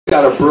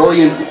got a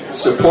brilliant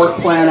support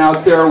plan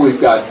out there. We've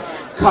got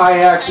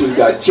kayaks, we've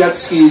got jet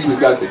skis, we've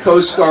got the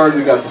Coast Guard,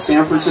 we've got the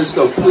San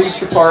Francisco Police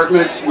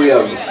Department. We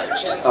have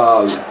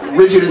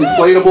rigid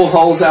inflatable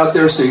hulls out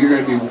there, so you're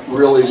going to be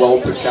really well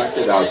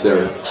protected out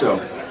there. So,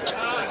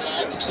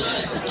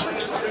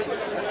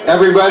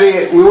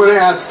 everybody, we want to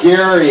ask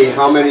Gary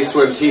how many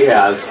swims he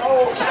has.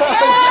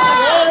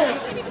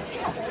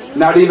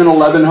 Not even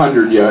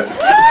 1,100 yet.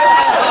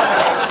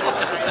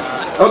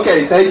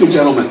 Okay, thank you,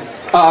 gentlemen.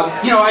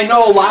 You know, I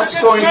know a lot's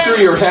going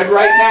through your head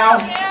right now.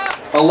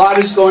 A lot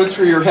is going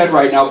through your head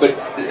right now, but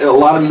a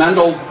lot of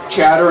mental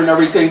chatter and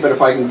everything, but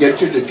if I can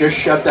get you to just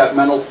shut that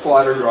mental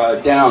clutter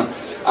down,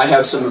 I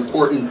have some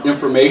important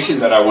information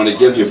that I want to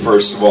give you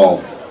first of all.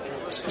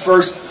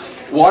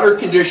 First, water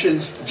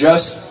conditions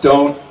just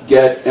don't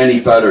get any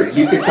better.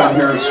 You could come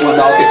here and swim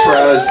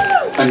Alcatraz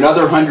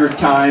another 100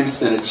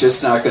 times and it's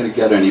just not going to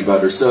get any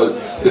better. So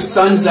the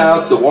sun's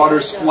out, the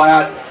water's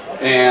flat,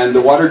 and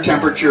the water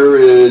temperature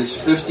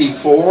is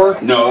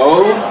 54?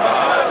 No.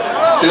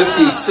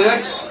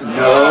 56?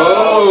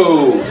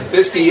 No.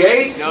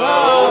 58?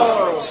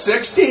 No.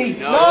 60?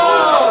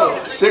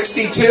 No.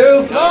 62?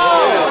 No.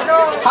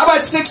 How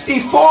about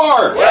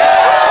 64?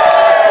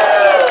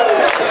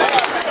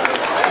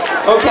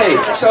 Okay,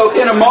 so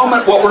in a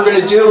moment what we're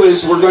going to do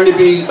is we're going to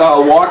be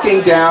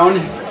walking down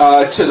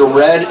to the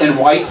red and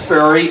white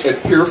ferry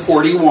at Pier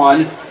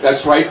 41.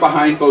 That's right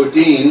behind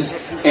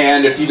Bodine's.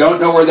 And if you don't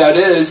know where that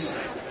is,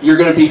 you're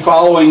going to be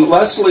following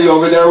Leslie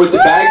over there with the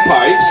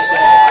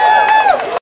bagpipes.